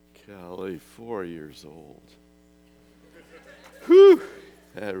Golly, 4 years old. Whew,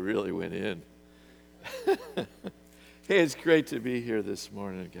 that really went in. Hey, it's great to be here this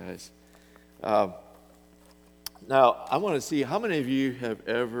morning, guys. Now, I want to see how many of you have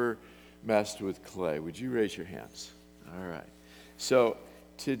ever messed with clay. Would you raise your hands? All right. So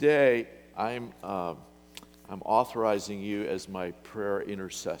today, I'm authorizing you as my prayer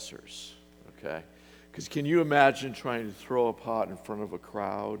intercessors. Okay? Because can you imagine trying to throw a pot in front of a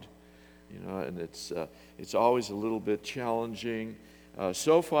crowd? You know, and it's always a little bit challenging.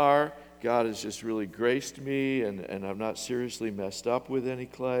 So far, God has just really graced me, and I've not seriously messed up with any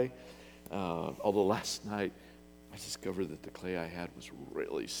clay. Although last night, I discovered that the clay I had was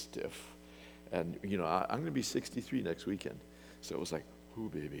really stiff. And, you know, I'm going to be 63 next weekend. So it was like, ooh,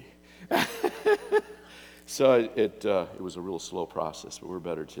 baby. So it was a real slow process, but we're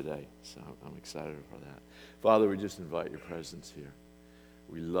better today. So I'm excited for that. Father, we just invite your presence here.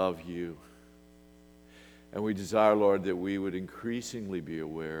 We love you. And we desire, Lord, that we would increasingly be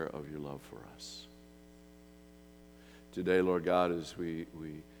aware of your love for us. Today, Lord God, as we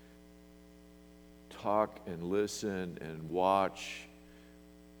talk and listen and watch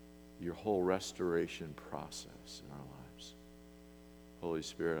your whole restoration process in our lives, Holy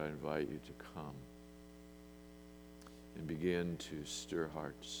Spirit, I invite you to come and begin to stir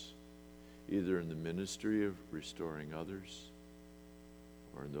hearts, either in the ministry of restoring others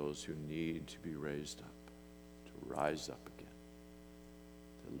or in those who need to be raised up, to rise up again.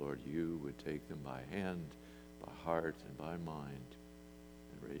 That, Lord, you would take them by hand, by heart, and by mind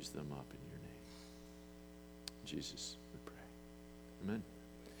and raise them up in your name. In Jesus, we pray. Amen.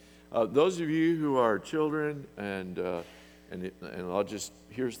 Those of you who are children, and I'll just,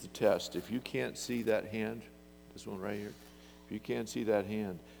 here's the test. If you can't see that hand, this one right here, if you can't see that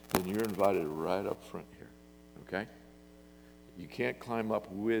hand, then you're invited right up front here, okay? You can't climb up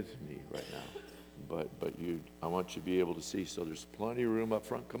with me right now, but I want you to be able to see. So there's plenty of room up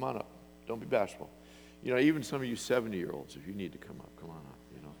front. Come on up. Don't be bashful. You know, even some of you 70-year-olds, if you need to come up, come on up.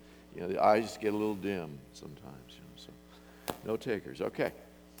 You know, the eyes get a little dim sometimes. You know, so no takers. Okay.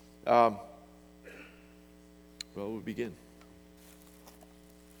 Well, we'll begin.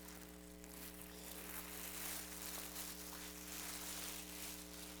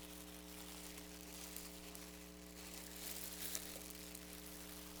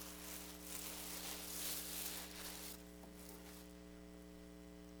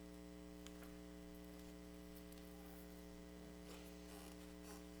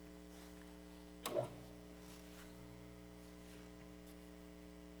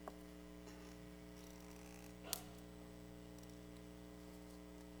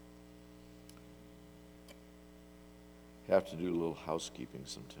 Have to do a little housekeeping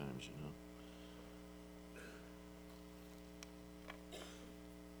sometimes, you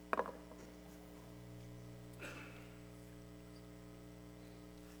know.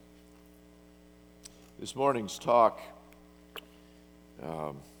 This morning's talk,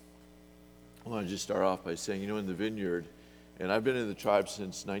 I want to just start off by saying, you know, in the Vineyard, and I've been in the tribe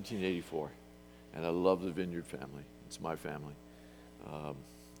since 1984, and I love the Vineyard family. It's my family.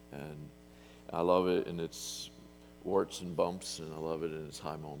 And I love it in its warts and bumps, and I love it in its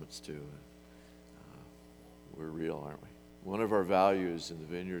high moments too. We're real, aren't we? One of our values in the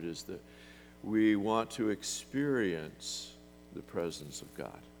Vineyard is that we want to experience the presence of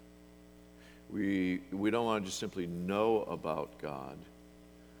God. We don't want to just simply know about God,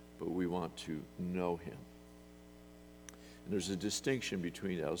 but we want to know him. And there's a distinction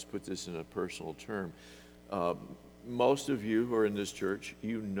between that. Let's put this in a personal term. Most of you who are in this church,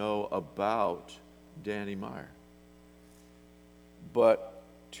 you know about Danny Meyer. But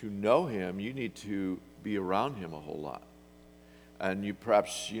to know him, you need to be around him a whole lot. And you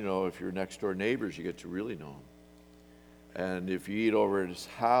perhaps, you know, if you're next door neighbors, you get to really know him. And if you eat over at his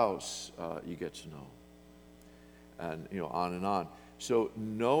house, you get to know him. And, you know, on and on. So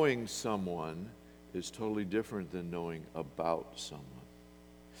knowing someone is totally different than knowing about someone.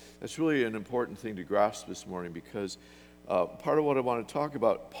 That's really an important thing to grasp this morning, because part of what I want to talk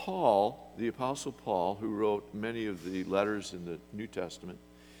about, Paul, the Apostle Paul, who wrote many of the letters in the New Testament,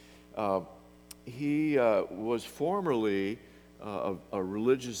 he was formerly a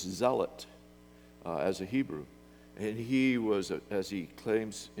religious zealot as a Hebrew. And he was, as he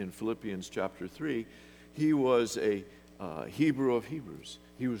claims in Philippians chapter 3, he was a Hebrew of Hebrews.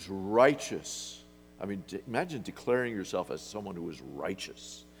 He was righteous. I mean, imagine declaring yourself as someone who was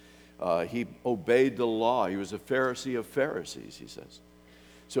righteous. He obeyed the law. He was a Pharisee of Pharisees, he says.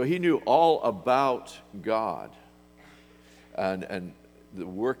 So he knew all about God and the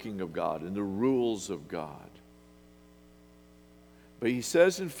working of God and the rules of God. But he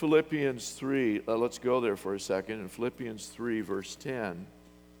says in Philippians 3, let's go there for a second. In Philippians 3, verse 10,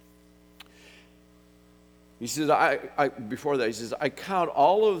 he says, before that, he says, I count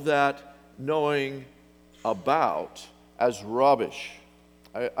all of that knowing about as rubbish.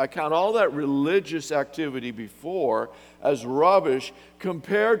 I count all that religious activity before as rubbish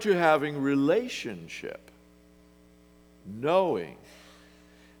compared to having relationship, knowing.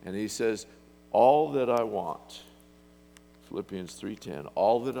 And he says, all that I want, Philippians 3:10,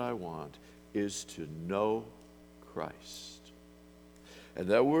 all that I want is to know Christ. And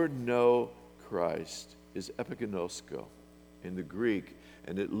that word know Christ is epiginosko in the Greek,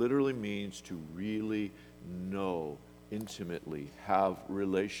 and it literally means to really know intimately, have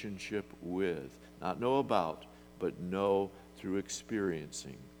relationship with, not know about, but know through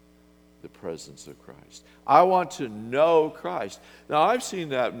experiencing the presence of Christ. I want to know Christ. Now, I've seen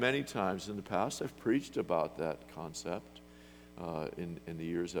that many times in the past. I've preached about that concept in the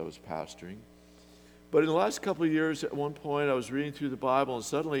years I was pastoring. But in the last couple of years, at one point, I was reading through the Bible, and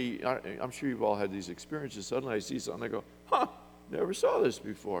suddenly, I'm sure you've all had these experiences, suddenly I see something, I go, never saw this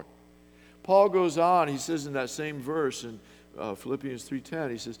before. Paul goes on, he says in that same verse in Philippians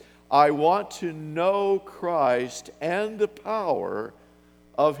 3:10, he says, I want to know Christ and the power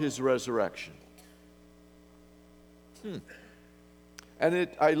of his resurrection. And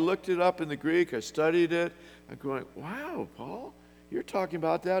I looked it up in the Greek, I studied it, I'm going, wow, Paul, you're talking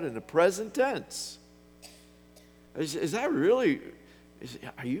about that in the present tense. Is that really,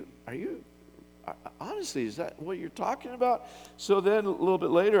 are you honestly, is that what you're talking about? So then a little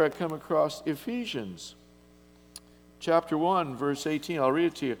bit later I come across Ephesians chapter 1, verse 18. I'll read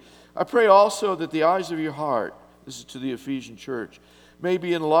it to you. I pray also that the eyes of your heart, this is to the Ephesian church, may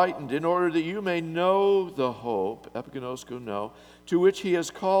be enlightened in order that you may know the hope, epiginosko know, to which he has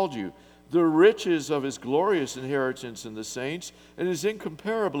called you, the riches of his glorious inheritance in the saints, and his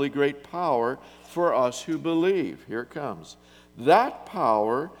incomparably great power for us who believe. Here it comes. That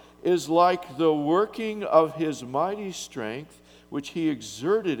power is like the working of his mighty strength, which he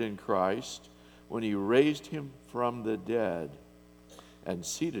exerted in Christ when he raised him from the dead and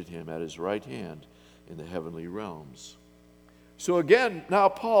seated him at his right hand in the heavenly realms. So again, now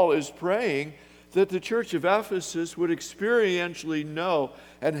Paul is praying that the church of Ephesus would experientially know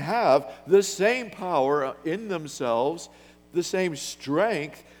and have the same power in themselves, the same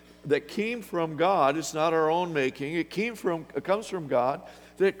strength that came from God. It's not our own making. It comes from God,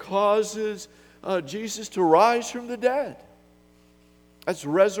 that causes Jesus to rise from the dead. That's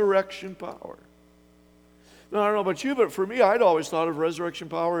resurrection power. Now, I don't know about you, but for me, I'd always thought of resurrection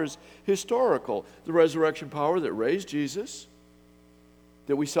power as historical. The resurrection power that raised Jesus,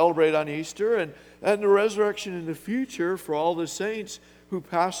 that we celebrate on Easter, and the resurrection in the future for all the saints who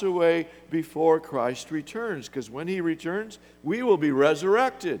pass away before Christ returns. Because when he returns, we will be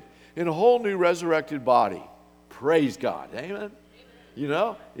resurrected in a whole new resurrected body. Praise God. Amen? You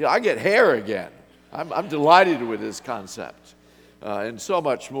know, I get hair again. I'm delighted with this concept and so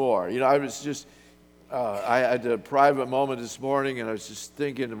much more. You know, I was just, I had a private moment this morning, and I was just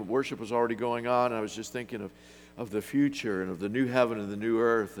thinking, worship was already going on, and I was just thinking of the future and of the new heaven and the new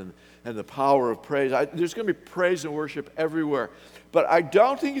earth and the power of praise. There's going to be praise and worship everywhere. But I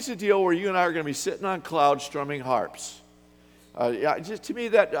don't think it's a deal where you and I are going to be sitting on clouds strumming harps. Just to me,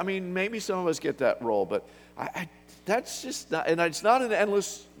 maybe some of us get that role, but that's just not, and it's not an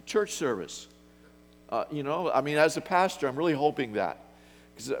endless church service. As a pastor, I'm really hoping that,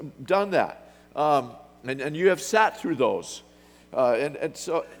 because I've done that. And you have sat through those. And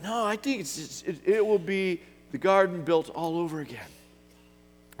so, no, I think it will be the garden built all over again.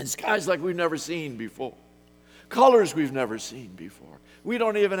 And skies like we've never seen before. Colors we've never seen before. We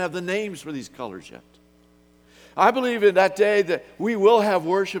don't even have the names for these colors yet. I believe in that day that we will have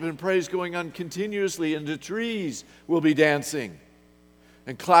worship and praise going on continuously, and the trees will be dancing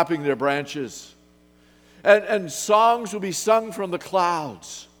and clapping their branches. And songs will be sung from the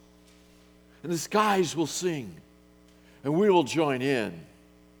clouds. And the skies will sing. And we will join in.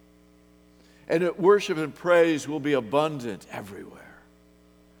 And worship and praise will be abundant everywhere.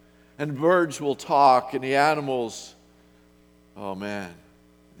 And birds will talk, and the animals, the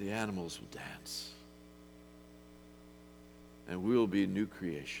animals will dance. And we will be new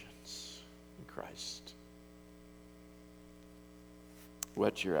creations in Christ.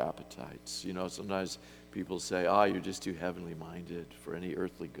 Whet your appetites. You know, sometimes people say, you're just too heavenly minded for any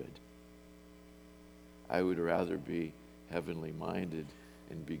earthly good. I would rather be heavenly minded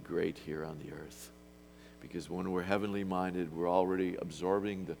and be great here on the earth. Because when we're heavenly minded, we're already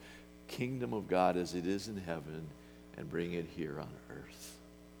absorbing the kingdom of God as it is in heaven and bring it here on earth.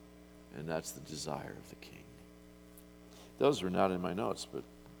 And that's the desire of the King. Those were not in my notes, but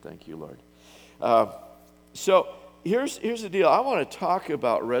thank you, Lord. So here's the deal. I want to talk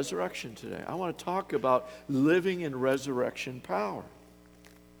about resurrection today. I want to talk about living in resurrection power.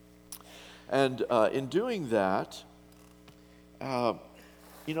 And in doing that,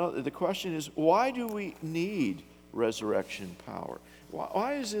 the question is, why do we need resurrection power?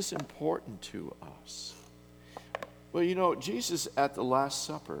 Why is this important to us? Well, Jesus at the Last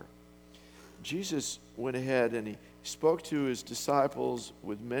Supper, Jesus went ahead and he spoke to his disciples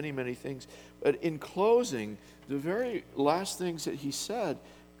with many, many things. But in closing, the very last things that he said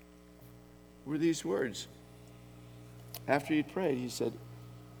were these words. After he prayed, he said,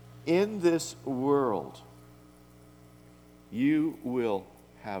 "In this world, you will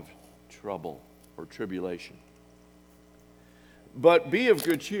have trouble or tribulation. But be of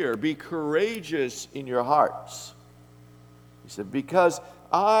good cheer, be courageous in your hearts." He said, "Because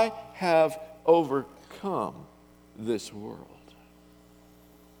I have overcome this world."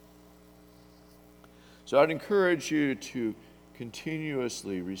 So I'd encourage you to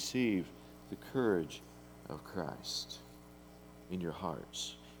continuously receive the courage of Christ in your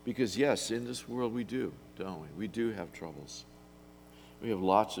hearts. Because yes, in this world we do, don't we? We do have troubles. We have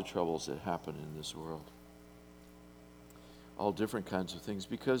lots of troubles that happen in this world. All different kinds of things,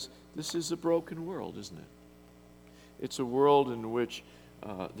 because this is a broken world, isn't it? It's a world in which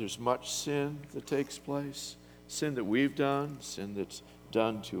there's much sin that takes place, sin that we've done, sin that's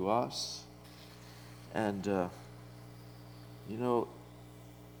done to us. And,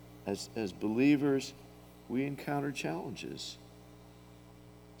 as believers, we encounter challenges.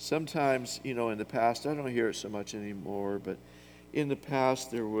 Sometimes, in the past, I don't hear it so much anymore, but in the past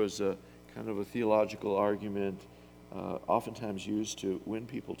there was a kind of a theological argument oftentimes used to win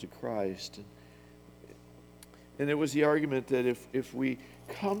people to Christ. And it was the argument that if we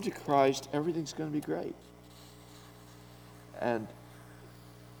come to Christ, everything's going to be great. And,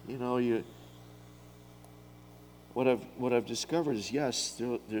 what I've discovered is, yes,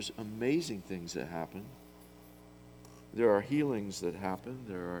 there's amazing things that happen. There are healings that happen.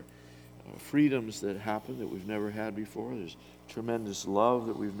 There are freedoms that happen that we've never had before. There's tremendous love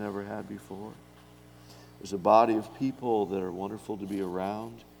that we've never had before. There's a body of people that are wonderful to be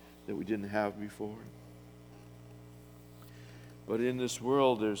around that we didn't have before. But in this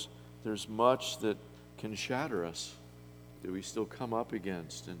world, there's much that can shatter us, that we still come up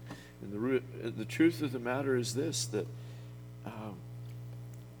against. And the truth of the matter is this, that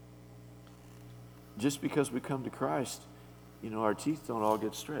just because we come to Christ, our teeth don't all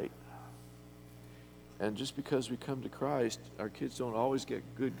get straight. And just because we come to Christ, our kids don't always get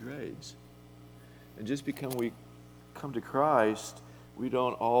good grades. And just because we come to Christ, we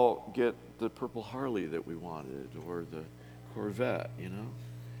don't all get the purple Harley that we wanted or the Corvette,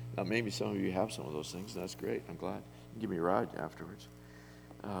 Now, maybe some of you have some of those things. That's great. I'm glad. Give me a ride afterwards.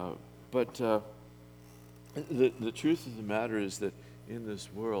 But the truth of the matter is that in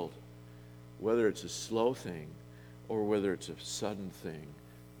this world, whether it's a slow thing or whether it's a sudden thing,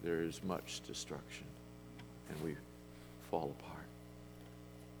 there is much destruction, and we fall apart.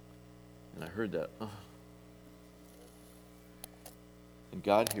 And I heard that. And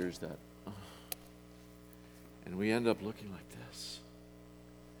God hears that. And we end up looking like this.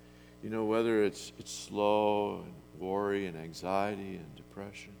 Whether it's slow and worry and anxiety and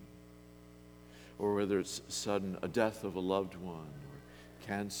depression, or whether it's sudden a death of a loved one, or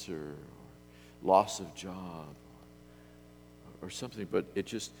cancer, or loss of job, or something, but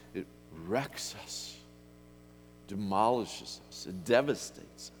it wrecks us, demolishes us, it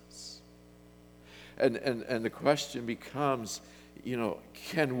devastates us. And the question becomes,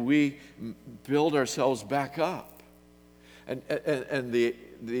 can we build ourselves back up? And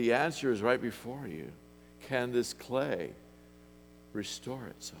the answer is right before you. Can this clay restore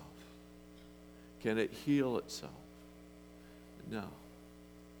itself? Can it heal itself? No.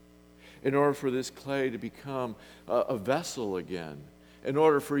 In order for this clay to become a vessel again, in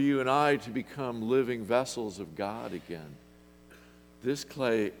order for you and I to become living vessels of God again, this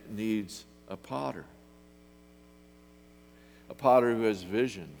clay needs a potter who has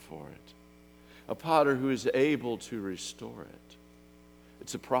vision for it, a potter who is able to restore it.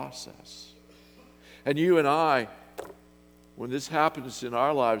 It's a process. And you and I, when this happens in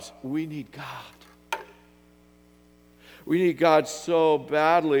our lives, we need God. We need God so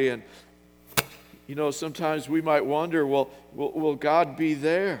badly. And, sometimes we might wonder, will God be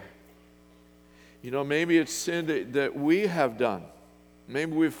there? Maybe it's sin that we have done.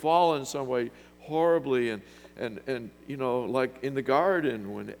 Maybe we've fallen some way horribly and like in the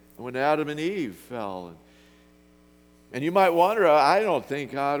garden when Adam and Eve fell. And And you might wonder, I don't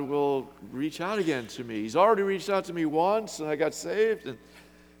think God will reach out again to me. He's already reached out to me once, and I got saved, and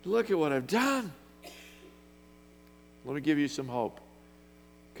look at what I've done. Let me give you some hope.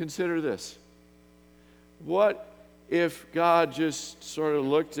 Consider this. What if God just sort of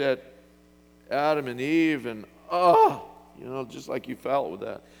looked at Adam and Eve and, just like you felt with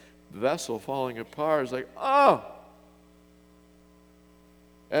that vessel falling apart, it's like,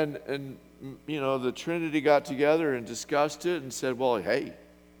 And the Trinity got together and discussed it and said, well, hey,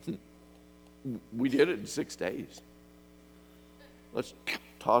 we did it in 6 days. Let's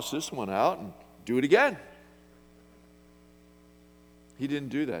toss this one out and do it again. He didn't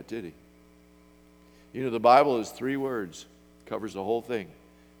do that, did he? The Bible is 3 words, covers the whole thing.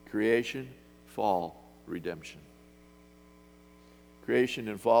 Creation, fall, redemption. Creation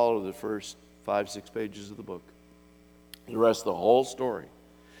and fall are the first 5-6 pages of the book. The rest of the whole story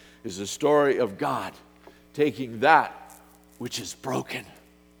is the story of God taking that which is broken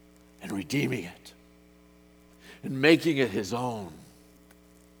and redeeming it and making it his own.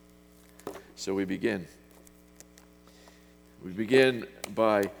 So we begin. We begin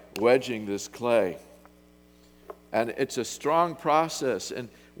by wedging this clay. And it's a strong process. And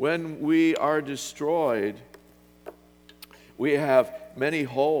when we are destroyed, we have many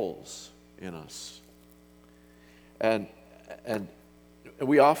holes in us. And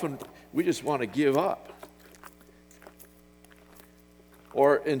we just want to give up.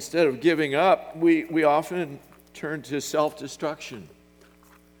 Or instead of giving up, we often turn to self-destruction.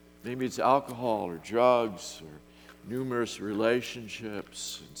 Maybe it's alcohol or drugs or numerous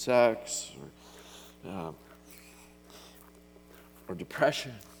relationships and sex or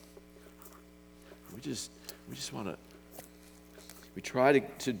depression. We just want to, we try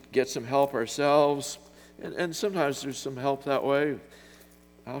to get some help ourselves, and sometimes there's some help that way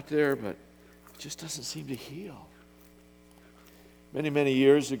out there, but it just doesn't seem to heal. Many, many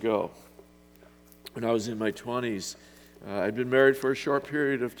years ago, when I was in my 20s, I'd been married for a short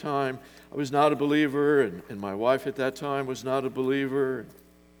period of time. I was not a believer, and my wife at that time was not a believer.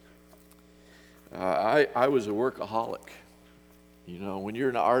 I was a workaholic. When you're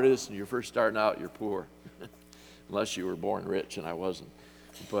an artist and you're first starting out, you're poor. Unless you were born rich, and I wasn't.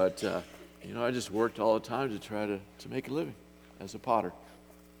 But, I just worked all the time to try to make a living as a potter.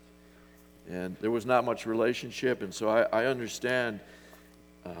 And there was not much relationship, and so I understand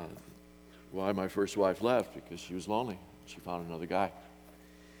why my first wife left, because she was lonely. She found another guy.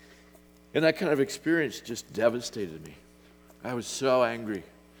 And that kind of experience just devastated me. I was so angry.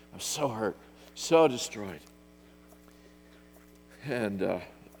 I was so hurt, so destroyed. And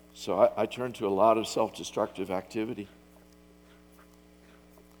so I turned to a lot of self-destructive activity.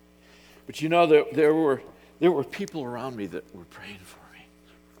 But there were people around me that were praying for me.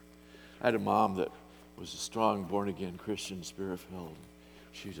 I had a mom that was a strong, born-again Christian, Spirit-filled.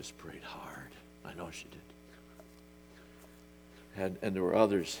 She just prayed hard. I know she did. And there were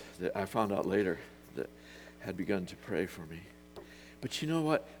others that I found out later that had begun to pray for me. But you know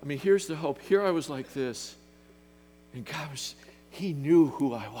what? Here's the hope. Here I was like this, and He knew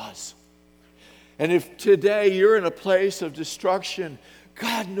who I was. And if today you're in a place of destruction,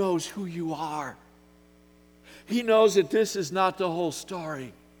 God knows who you are. He knows that this is not the whole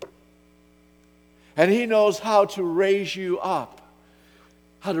story. And He knows how to raise you up,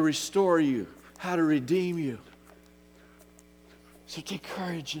 how to restore you, how to redeem you. So take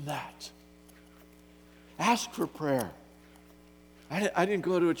courage in that. Ask for prayer. I didn't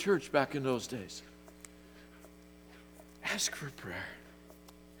go to a church back in those days. Ask for prayer.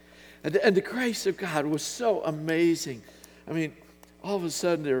 And the grace of God was so amazing. All of a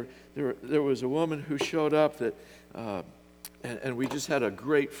sudden there was a woman who showed up that, and we just had a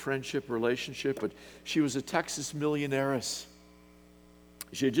great friendship relationship, but she was a Texas millionaires.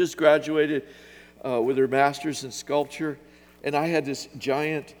 She had just graduated with her master's in sculpture, and I had this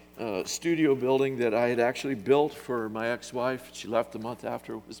giant studio building that I had actually built for my ex-wife. She left a month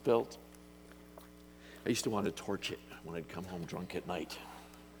after it was built. I used to want to torch it when I'd come home drunk at night.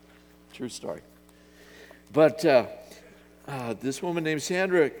 True story. But this woman named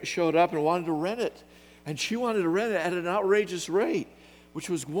Sandra showed up and wanted to rent it. And she wanted to rent it at an outrageous rate,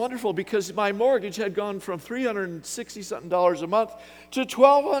 which was wonderful because my mortgage had gone from $360-something a month to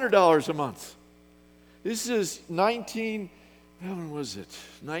 $1,200 a month. This is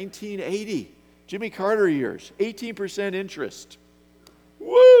 1980, Jimmy Carter years, 18% interest.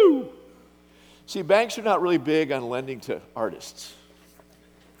 Woo! See, banks are not really big on lending to artists.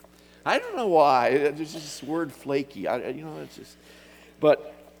 I don't know why. There's this word flaky. It's just.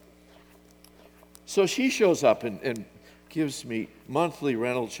 But so she shows up and gives me monthly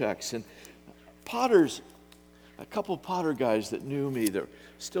rental checks. And potters, a couple of potter guys that knew me, they're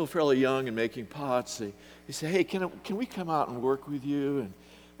still fairly young and making pots. They say, hey, can we come out and work with you?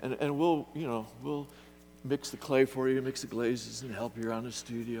 And we'll mix the clay for you, mix the glazes, and help you around the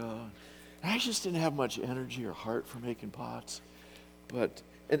studio. And I just didn't have much energy or heart for making pots.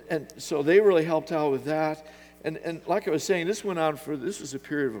 And so they really helped out with that. And like I was saying, this was a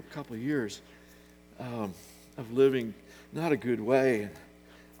period of a couple of years of living not a good way.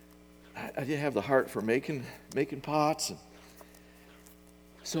 I didn't have the heart for making pots. And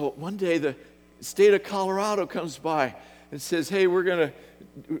so one day the state of Colorado comes by and says, hey, we're gonna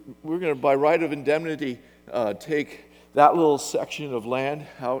by right of indemnity take that little section of land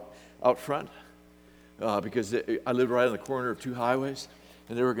out front because I lived right on the corner of two highways,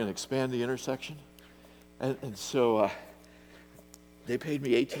 and they were going to expand the intersection. And so they paid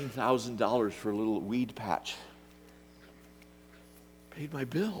me $18,000 for a little weed patch. Paid my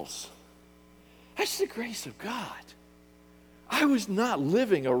bills. That's the grace of God. I was not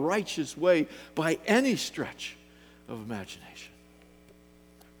living a righteous way by any stretch of imagination.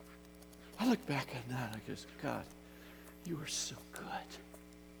 I look back on that and I go, God, you are so good.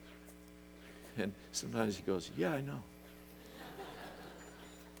 And sometimes he goes, yeah, I know.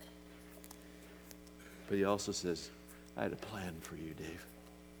 But he also says, I had a plan for you, Dave.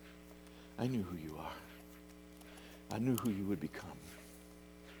 I knew who you are. I knew who you would become.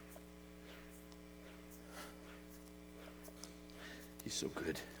 He's so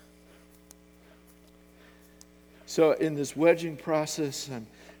good. So in this wedging process, I'm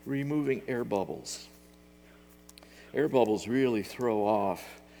removing air bubbles. Air bubbles really throw off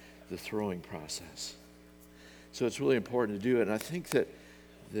the throwing process. So it's really important to do it. And I think that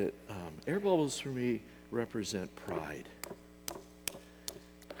air bubbles for me represent pride.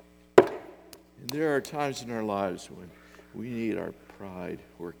 And there are times in our lives when we need our pride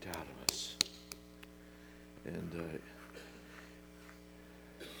worked out of us. And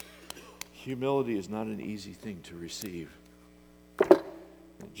humility is not an easy thing to receive.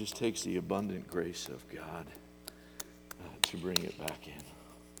 It just takes the abundant grace of God to bring it back in.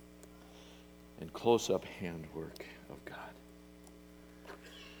 And close-up handwork of God.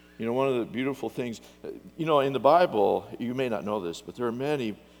 You know, one of the beautiful things, in the Bible, you may not know this, but there are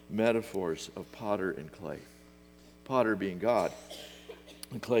many metaphors of potter and clay. Potter being God,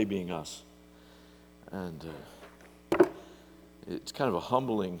 and clay being us. And it's kind of a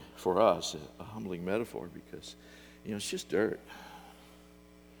humbling for us, a humbling metaphor, because, it's just dirt.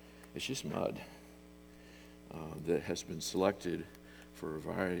 It's just mud that has been selected for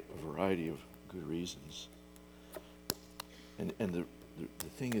a variety of good reasons. And the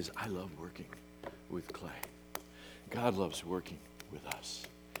thing is, I love working with clay. God loves working with us.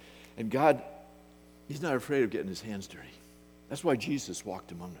 And God, he's not afraid of getting his hands dirty. That's why Jesus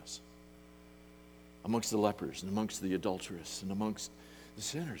walked among us. Amongst the lepers and amongst the adulterous and amongst the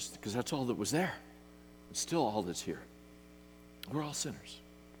sinners, because that's all that was there. It's still all that's here. We're all sinners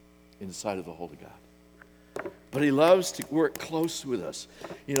in the sight of the Holy God. But he loves to work close with us.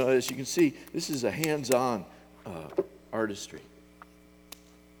 As you can see, this is a hands-on artistry.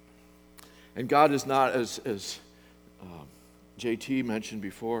 And God is not, as JT mentioned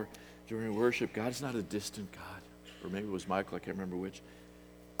before during worship, God is not a distant God. Or maybe it was Michael, I can't remember which.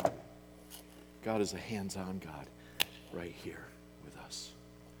 God is a hands-on God right here with us.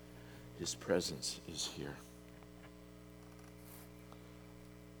 His presence is here.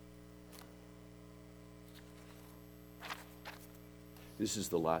 This is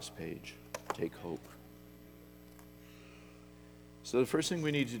the last page. Take hope. So the first thing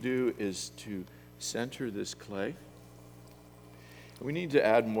we need to do is to center this clay. We need to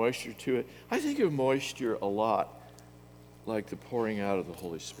add moisture to it. I think of moisture a lot like the pouring out of the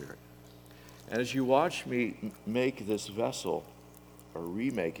Holy Spirit. And as you watch me make this vessel, or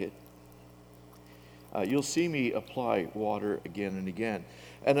remake it, you'll see me apply water again and again.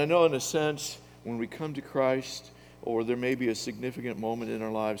 And I know in a sense, when we come to Christ, or there may be a significant moment in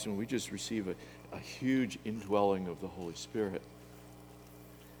our lives when we just receive a huge indwelling of the Holy Spirit.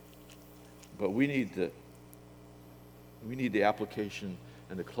 But we need the application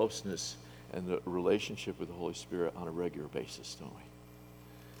and the closeness and the relationship with the Holy Spirit on a regular basis, don't we?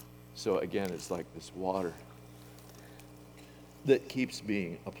 So again, it's like this water that keeps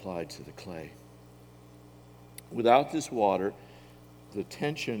being applied to the clay. Without this water, the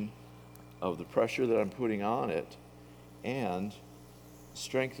tension of the pressure that I'm putting on it and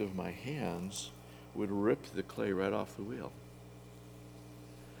strength of my hands would rip the clay right off the wheel.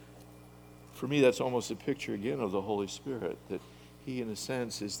 For me, that's almost a picture again of the Holy Spirit, that he, in a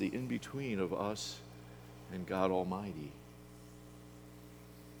sense, is the in-between of us and God Almighty.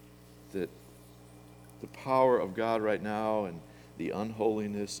 That the power of God right now and the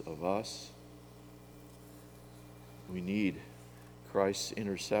unholiness of us. We need Christ's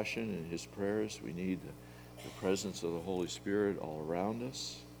intercession and his prayers. We need the presence of the Holy Spirit all around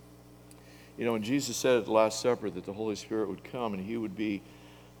us. You know, when Jesus said at the Last Supper that the Holy Spirit would come and he would be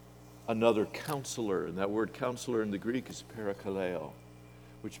another counselor, and that word counselor in the Greek is parakaleo,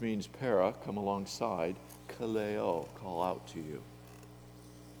 which means para, come alongside, kaleo, call out to you.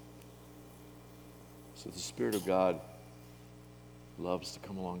 So the Spirit of God loves to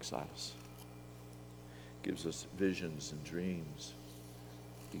come alongside us. Gives us visions and dreams.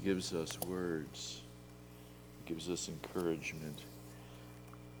 He gives us words. He gives us encouragement.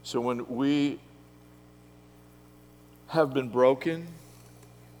 So when we have been broken,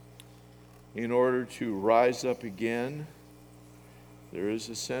 in order to rise up again, there is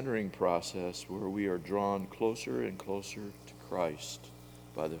a centering process where we are drawn closer and closer to Christ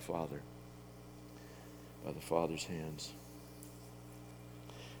by the Father, by the Father's hands.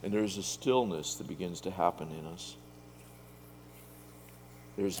 And there's a stillness that begins to happen in us.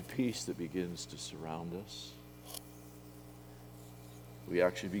 There's a peace that begins to surround us. We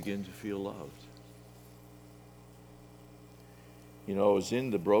actually begin to feel loved. You know, it was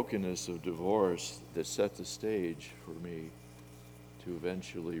in the brokenness of divorce that set the stage for me to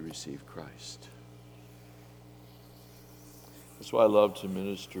eventually receive Christ. That's why I love to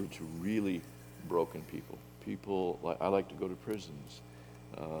minister to really broken people. I like to go to prisons.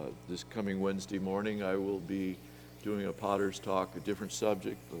 This coming Wednesday morning, I will be doing a Potter's Talk, a different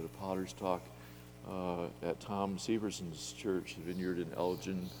subject, but a Potter's Talk at Tom Severson's church, the Vineyard in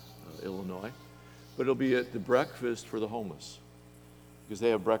Elgin, Illinois. But it'll be at the breakfast for the homeless, because they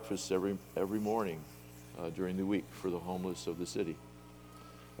have breakfasts every morning during the week for the homeless of the city.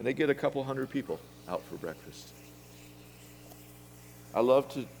 And they get a couple hundred people out for breakfast. I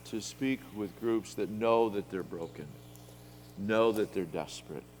love to speak with groups that know that they're broken, know that they're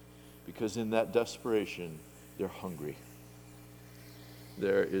desperate, because in that desperation, they're hungry.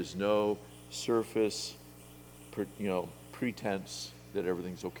 There is no surface, pretense that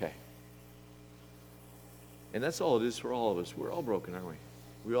everything's okay. And that's all it is for all of us. We're all broken, aren't we?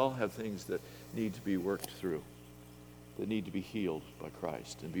 We all have things that need to be worked through, that need to be healed by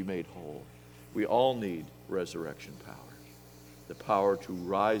Christ and be made whole. We all need resurrection power. The power to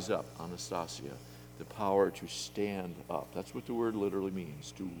rise up, Anastasia. The power to stand up. That's what the word literally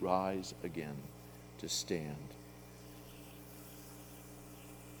means, to rise again, to stand.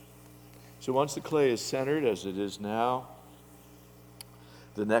 So once the clay is centered, as it is now,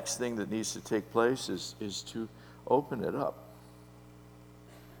 the next thing that needs to take place is to open it up.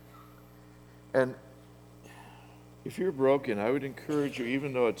 And if you're broken, I would encourage you,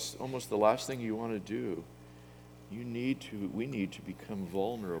 even though it's almost the last thing you want to do, we need to become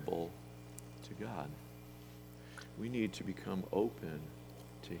vulnerable to God. We need to become open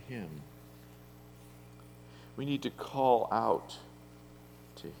to Him. We need to call out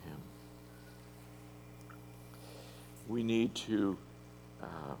to Him. We need to,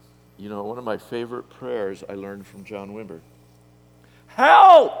 one of my favorite prayers I learned from John Wimber.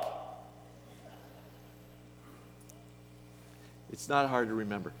 Help! It's not hard to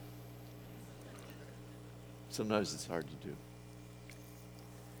remember. Sometimes it's hard to do.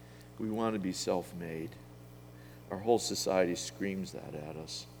 We want to be self-made. Our whole society screams that at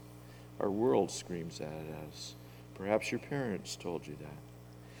us. Our world screams that at us. Perhaps your parents told you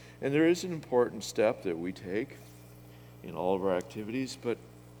that. And there is an important step that we take in all of our activities, but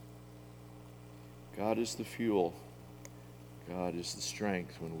God is the fuel. God is the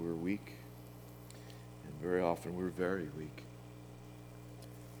strength when we're weak. And very often we're very weak.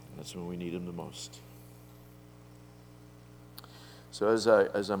 That's when we need Him the most. So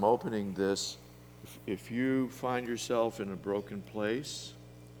as I'm opening this, if you find yourself in a broken place,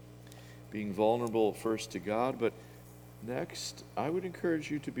 being vulnerable first to God, but next, I would encourage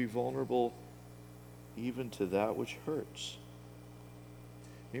you to be vulnerable even to that which hurts.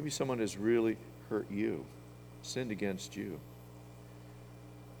 Maybe someone has really hurt you, sinned against you.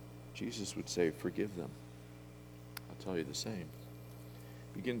 Jesus would say, forgive them. I'll tell you the same.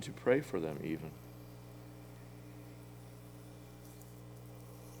 Begin to pray for them even.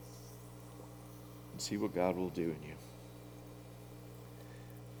 And see what God will do in you.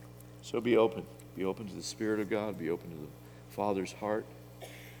 So be open. Be open to the Spirit of God. Be open to the Father's heart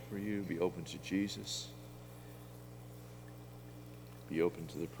for you. Be open to Jesus. Be open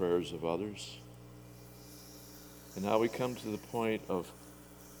to the prayers of others. And now we come to the point of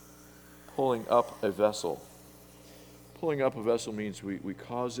pulling up a vessel. Pulling up a vessel means we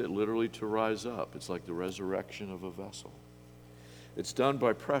cause it literally to rise up. It's like the resurrection of a vessel. It's done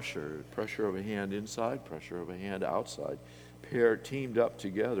by pressure of a hand inside, pressure of a hand outside. Teamed up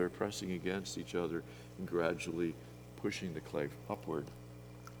together, pressing against each other and gradually pushing the clay upward.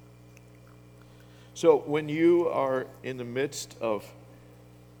 So when you are in the midst of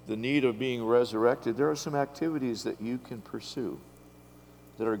the need of being resurrected, there are some activities that you can pursue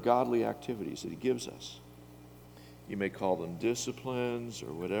that are godly activities that he gives us. You may call them disciplines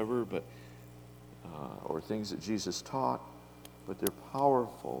or whatever, but or things that Jesus taught, but they're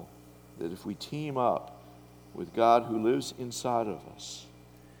powerful that if we team up with God who lives inside of us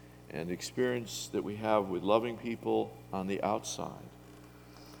and the experience that we have with loving people on the outside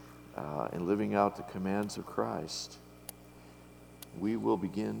and living out the commands of Christ, we will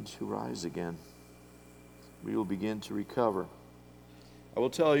begin to rise again. We will begin to recover. I will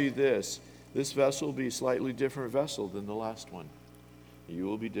tell you this vessel will be a slightly different vessel than the last one. You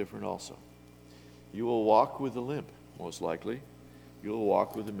will be different also. You will walk with a limp, most likely. You will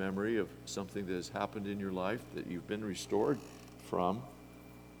walk with a memory of something that has happened in your life that you've been restored from.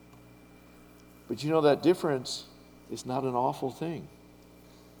 But you know, that difference is not an awful thing.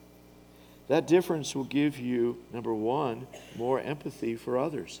 That difference will give you, number one, more empathy for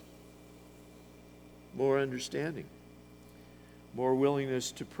others, more understanding, more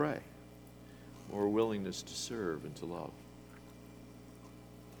willingness to pray, more willingness to serve and to love.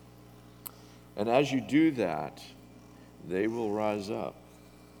 And as you do that, they will rise up.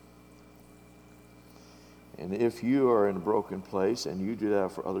 And if you are in a broken place and you do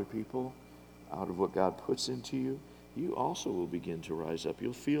that for other people, out of what God puts into you, you also will begin to rise up.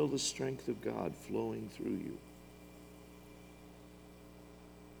 You'll feel the strength of God flowing through you.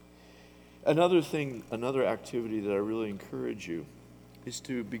 Another activity that I really encourage you is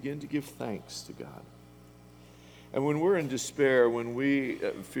to begin to give thanks to God. And when we're in despair, when we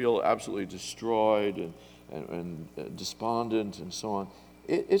feel absolutely destroyed and despondent and so on,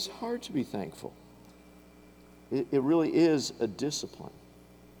 it's hard to be thankful. It really is a discipline.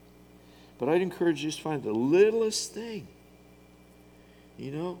 But I'd encourage you to find the littlest thing,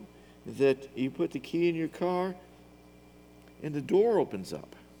 that you put the key in your car and the door opens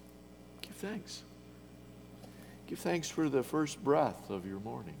up. Give thanks. Give thanks for the first breath of your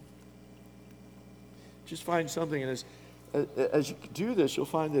morning. Just find something, and as you do this, you'll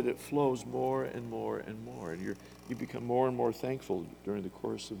find that it flows more and more and more, and you become more and more thankful during the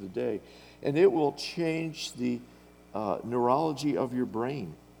course of the day. And it will change the neurology of your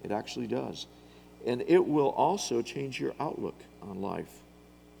brain. It actually does. And it will also change your outlook on life.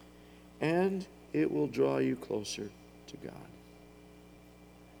 And it will draw you closer to God.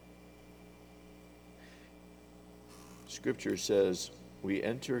 Scripture says we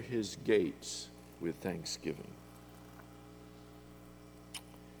enter his gates with thanksgiving.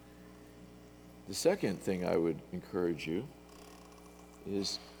 The second thing I would encourage you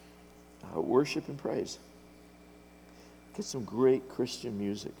is worship and praise. Get some great Christian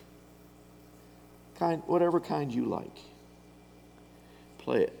music. Whatever kind you like.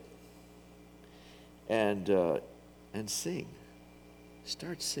 Play it. And sing.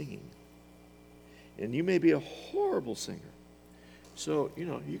 Start singing. And you may be a horrible singer. So,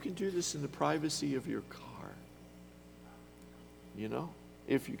 you can do this in the privacy of your car.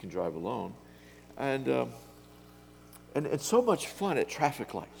 If you can drive alone. And it's so much fun at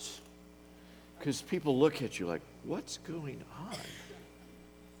traffic lights. Because people look at you like, what's going on?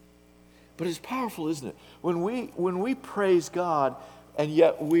 But it's powerful, isn't it? When we praise God, and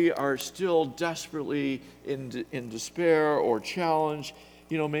yet we are still desperately in despair or challenged.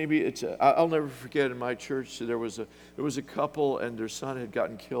 Maybe I'll never forget in my church there was a couple and their son had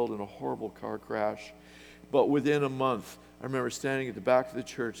gotten killed in a horrible car crash. But within a month, I remember standing at the back of the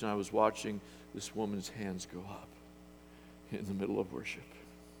church and I was watching this woman's hands go up in the middle of worship.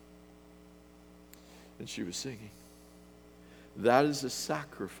 And she was singing. That is a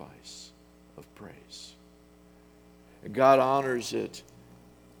sacrifice of praise. And God honors it.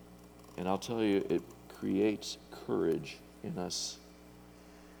 And I'll tell you, it creates courage in us.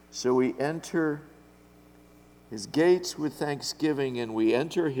 So we enter his gates with thanksgiving, and we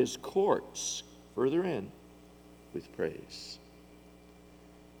enter his courts further in with praise.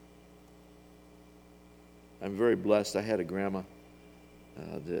 I'm very blessed. I had a grandma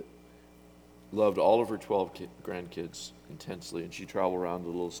that loved all of her 12 grandkids intensely, and she traveled around the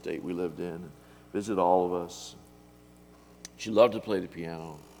little state we lived in and visited all of us. She loved to play the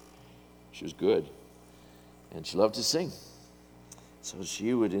piano. She was good, and she loved to sing. So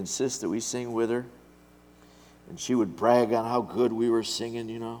she would insist that we sing with her, and she would brag on how good we were singing,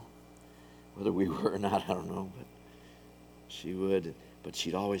 Whether we were or not, I don't know, but she would. But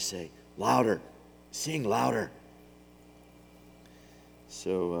she'd always say, louder, sing louder.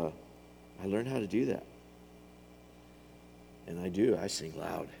 So I learned how to do that. And I do. I sing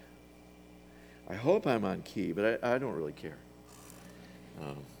loud. I hope I'm on key, but I don't really care.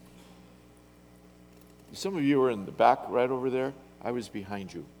 Some of you were in the back right over there. I was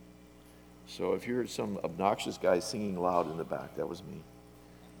behind you. So if you're some obnoxious guy singing loud in the back, that was me.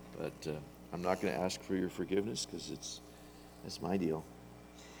 But I'm not going to ask for your forgiveness because it's my deal.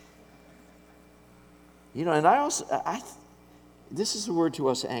 You know, and this is a word to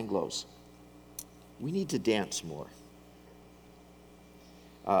us Anglos. We need to dance more.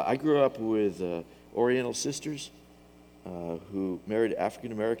 I grew up with Oriental sisters who married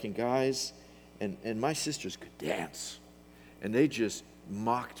African-American guys, and my sisters could dance. And they just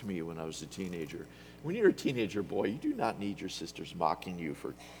mocked me when I was a teenager. When you're a teenager boy, you do not need your sisters mocking you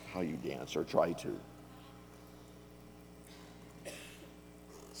for how you dance, or try to.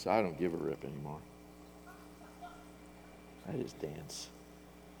 So I don't give a rip anymore. I just dance.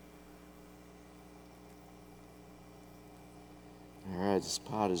 All right, this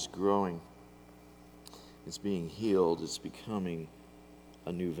pot is growing. It's being healed. It's becoming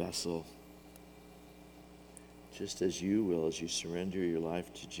a new vessel. Just as you will, as you surrender your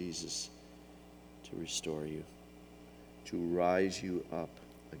life to Jesus to restore you, to rise you up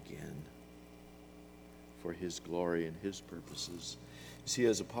again for his glory and his purposes. You see,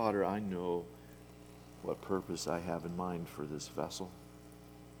 as a potter, I know what purpose I have in mind for this vessel.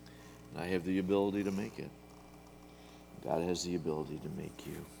 And I have the ability to make it. God has the ability to make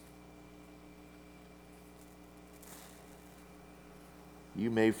you. You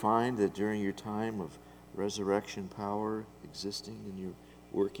may find that during your time of resurrection power existing and you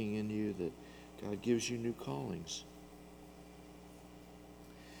working in you, that God gives you new callings,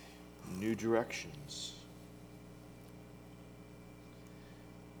 new directions.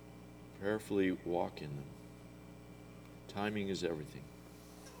 Prayerfully walk in them. Timing is everything.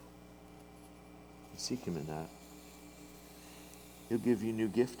 Seek him in that. He'll give you new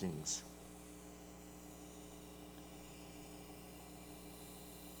giftings.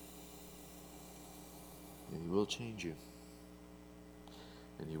 And he will change you.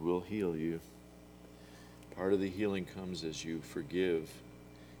 And he will heal you. Part of the healing comes as you forgive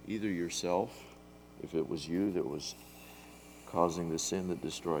either yourself, if it was you that was causing the sin that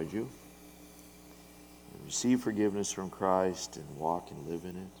destroyed you, and receive forgiveness from Christ and walk and live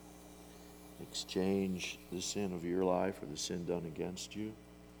in it. Exchange the sin of your life or the sin done against you.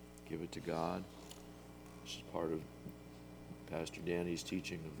 Give it to God. This is part of Pastor Danny's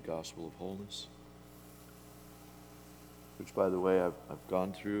teaching of the gospel of wholeness, which, by the way, I've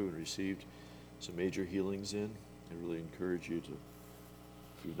gone through and received some major healings in. I really encourage you to,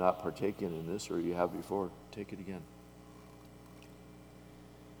 if you've not partaken in this or you have before, take it again.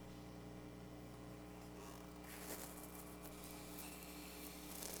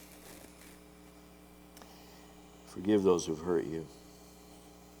 Forgive those who've hurt you.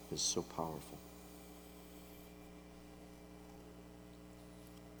 It's so powerful.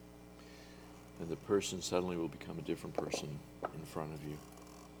 And the person suddenly will become a different person in front of you.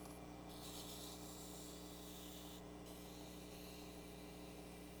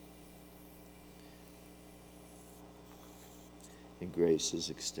 And grace is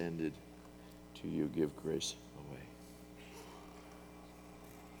extended to you. Give grace away.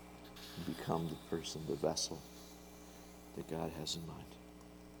 And become the person, the vessel that God has in mind.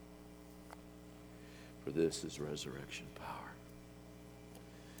 For this is resurrection power.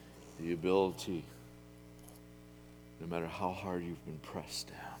 The ability, no matter how hard you've been pressed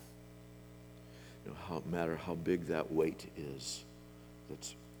down, no matter how big that weight is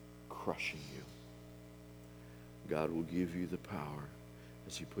that's crushing you, God will give you the power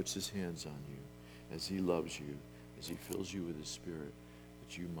as he puts his hands on you, as he loves you, as he fills you with his Spirit,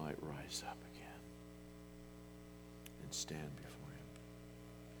 that you might rise up again and stand before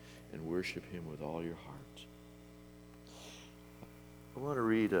him and worship him with all your heart. I want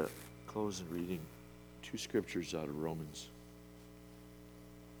to close in reading 2 scriptures out of Romans.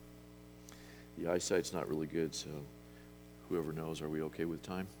 The eyesight's not really good, so whoever knows, are we okay with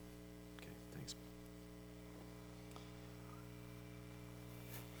time? Okay, thanks.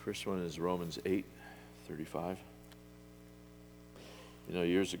 First one is Romans 8:35. You know,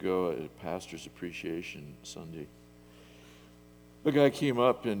 years ago at Pastor's Appreciation Sunday, the guy came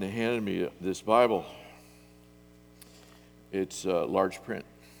up and handed me this Bible. It's large print.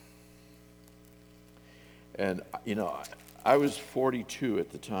 And, you know, I was 42 at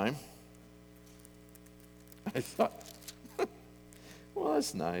the time. I thought, well,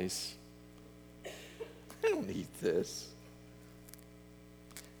 that's nice. I don't need this.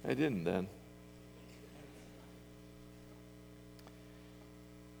 I didn't then.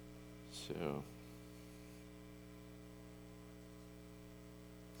 So,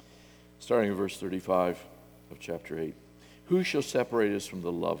 starting in verse 35 of chapter 8. Who shall separate us from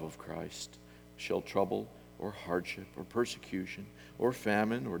the love of Christ? Shall trouble or hardship or persecution or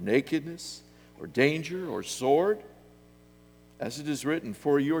famine or nakedness or danger or sword? As it is written,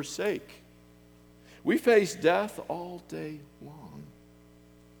 for your sake we face death all day long.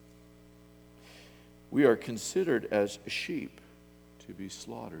 We are considered as sheep to be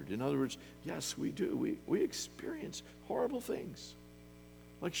slaughtered. In other words, yes, we do. We experience horrible things,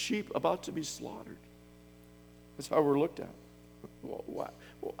 like sheep about to be slaughtered. That's how we're looked at. Well,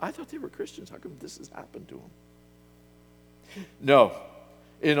 I thought they were Christians. How come this has happened to them? No.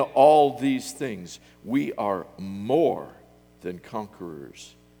 In all these things, we are more than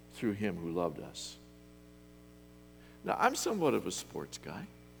conquerors through him who loved us. Now, I'm somewhat of a sports guy.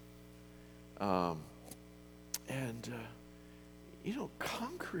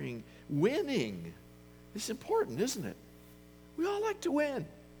 Conquering, winning is important, isn't it? We all like to win.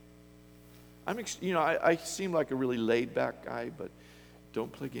 I seem like a really laid-back guy, but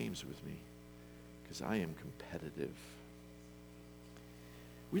don't play games with me because I am competitive.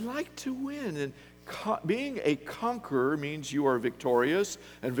 We like to win, and being a conqueror means you are victorious,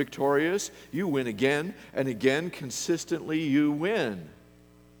 and victorious, you win again, and again, consistently you win.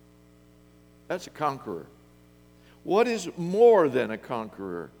 That's a conqueror. What is more than a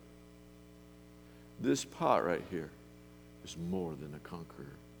conqueror? This pot right here is more than a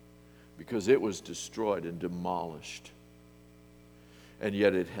conqueror because it was destroyed and demolished, and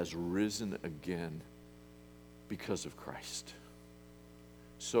yet it has risen again because of Christ.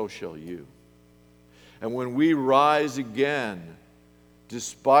 So shall you. And when we rise again,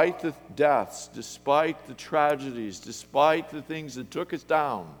 despite the deaths, despite the tragedies, despite the things that took us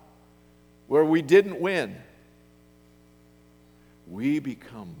down, where we didn't win, we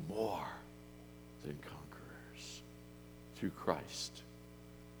become more than conquerors through Christ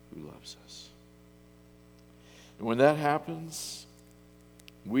who loves us. And when that happens,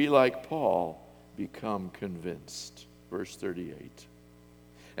 we, like Paul, become convinced. Verse 38.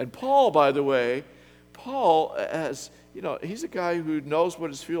 And Paul, by the way, he's a guy who knows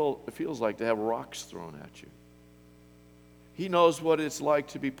what it feels like to have rocks thrown at you. He knows what it's like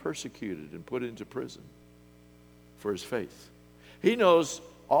to be persecuted and put into prison for his faith. He knows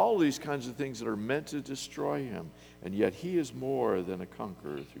all these kinds of things that are meant to destroy him, and yet he is more than a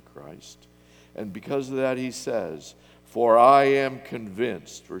conqueror through Christ. And because of that, he says, for I am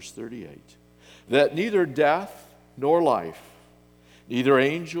convinced, verse 38, that neither death nor life, neither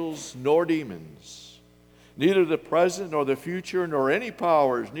angels nor demons, neither the present nor the future, nor any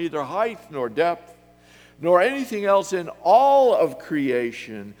powers, neither height nor depth, nor anything else in all of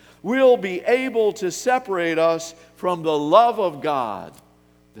creation will be able to separate us from the love of God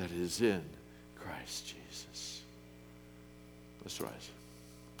that is in Christ Jesus. Let's rise.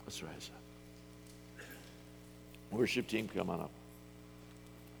 Let's rise up. Worship team, come on up.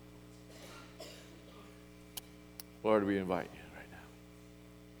 Lord, we invite you right now.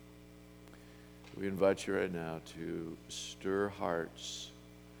 We invite you right now to stir hearts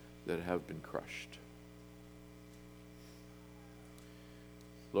that have been crushed.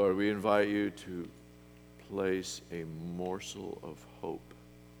 Lord, we invite you to place a morsel of hope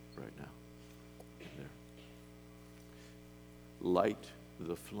right now in there. Light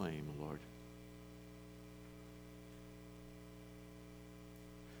the flame, Lord.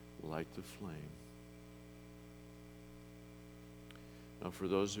 Light the flame. Now, for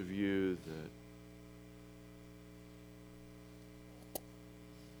those of you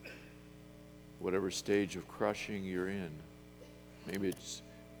that whatever stage of crushing you're in, maybe it's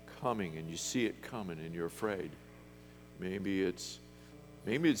coming and you see it coming and you're afraid. Maybe it's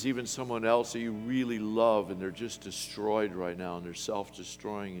even someone else that you really love and they're just destroyed right now and they're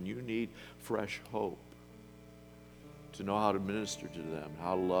self-destroying and you need fresh hope to know how to minister to them,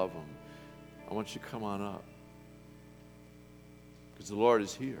 how to love them. I want you to come on up because the Lord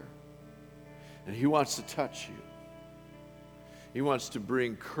is here and He wants to touch you. He wants to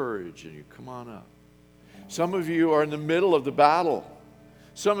bring courage in you. Come on up. Some of you are in the middle of the battle.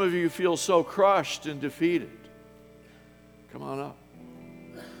 Some of you feel so crushed and defeated. Come on up.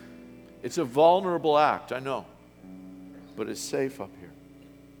 It's a vulnerable act, I know, but it's safe up here.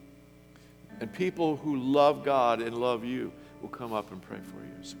 And people who love God and love you will come up and pray for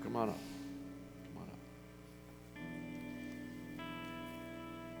you. So come on up. Come on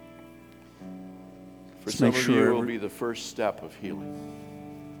up. For some of you, it will be the first step of healing.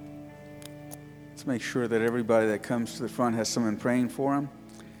 Let's make sure that everybody that comes to the front has someone praying for them.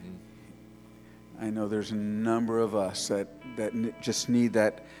 I know there's a number of us that just need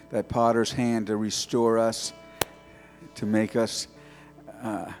that potter's hand to restore us, to make us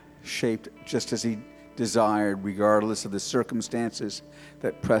shaped just as he desired, regardless of the circumstances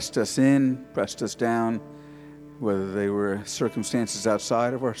that pressed us in, pressed us down, whether they were circumstances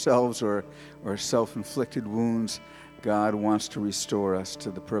outside of ourselves or self-inflicted wounds. God wants to restore us to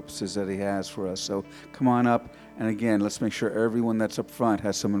the purposes that he has for us. So come on up, and again, let's make sure everyone that's up front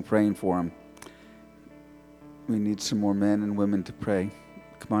has someone praying for them. We need some more men and women to pray.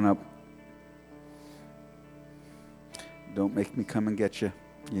 Come on up. Don't make me come and get you.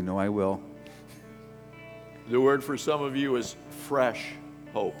 You know I will. The word for some of you is fresh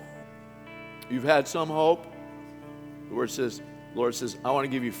hope. You've had some hope. The Lord says, I want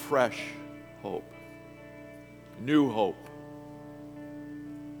to give you fresh hope. New hope.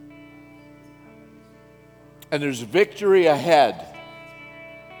 And there's victory ahead.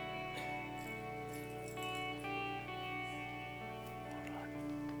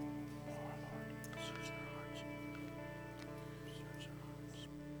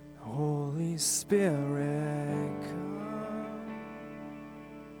 Holy Spirit, come.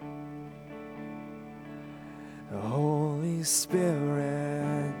 Holy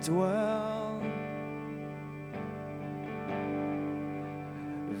Spirit, dwell.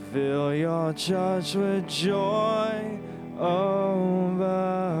 Fill your church with joy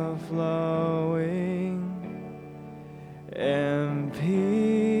overflowing and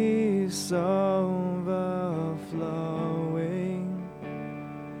peace overflowing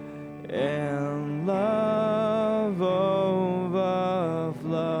and love overflowing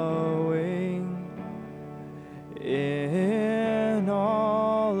in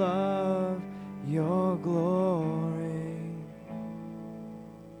all of your glory.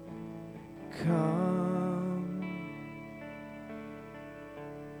 Come,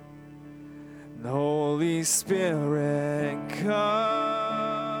 Holy Spirit,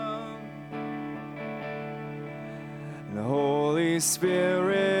 come. Holy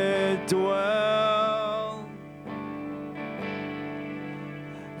Spirit, dwell.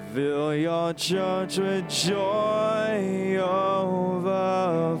 Fill your church with joy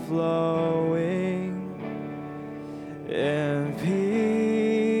overflowing and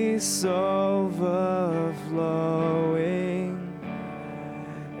peace overflowing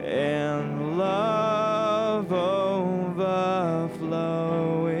and love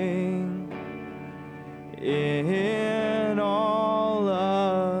overflowing in all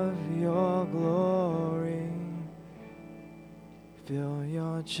of your glory. Fill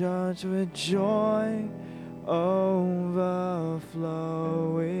your church with joy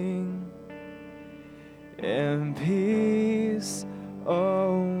overflowing and peace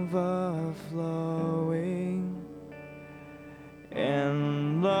overflowing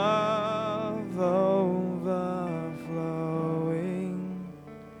and love overflowing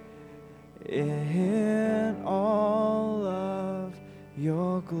in all of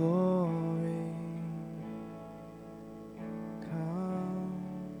your glory. Come.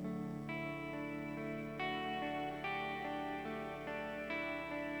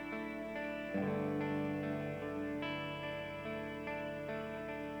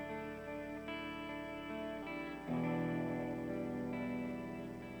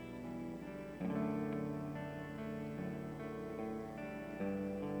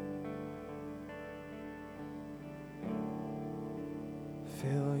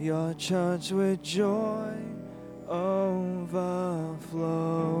 Fill your church with joy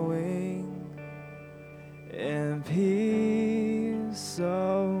overflowing and peace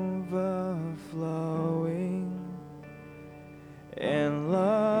overflowing and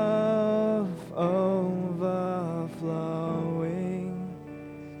love overflowing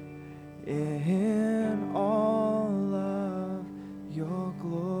in all of your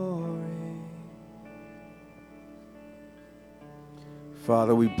glory.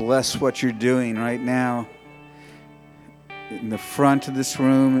 Father, we bless what you're doing right now in the front of this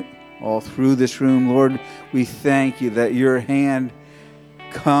room, all through this room. Lord, we thank you that your hand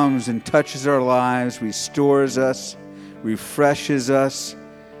comes and touches our lives, restores us, refreshes us,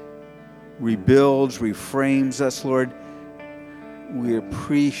 rebuilds, reframes us, Lord. We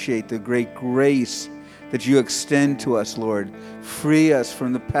appreciate the great grace that you extend to us, Lord. Free us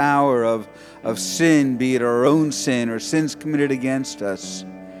from the power of sin, be it our own sin or sins committed against us.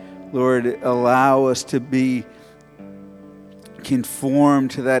 Lord, allow us to be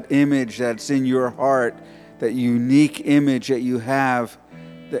conformed to that image that's in your heart, that unique image that you have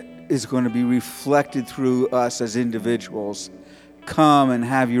that is going to be reflected through us as individuals. Come and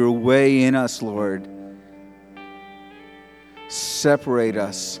have your way in us, Lord. Separate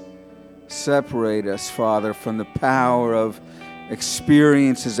us. Separate us, Father, from the power of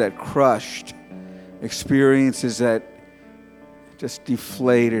experiences that crushed, experiences that just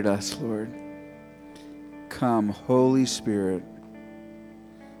deflated us, Lord. Come, Holy Spirit.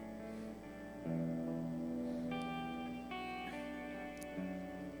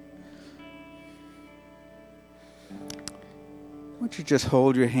 Won't you just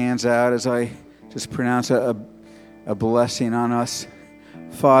hold your hands out as I just pronounce a blessing on us?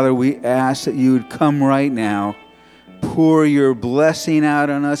 Father, we ask that you would come right now. Pour your blessing out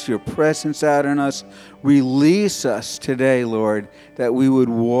on us, your presence out on us. Release us today, Lord, that we would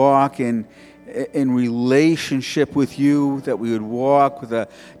walk in relationship with you, that we would walk with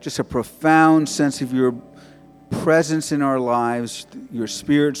just a profound sense of your presence in our lives, your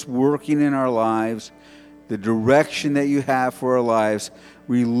Spirit's working in our lives, the direction that you have for our lives.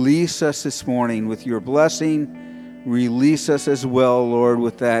 Release us this morning with your blessing. Release us as well, Lord,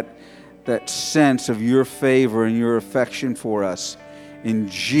 with that sense of your favor and your affection for us. In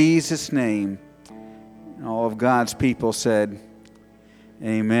Jesus' name, and all of God's people said,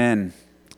 amen.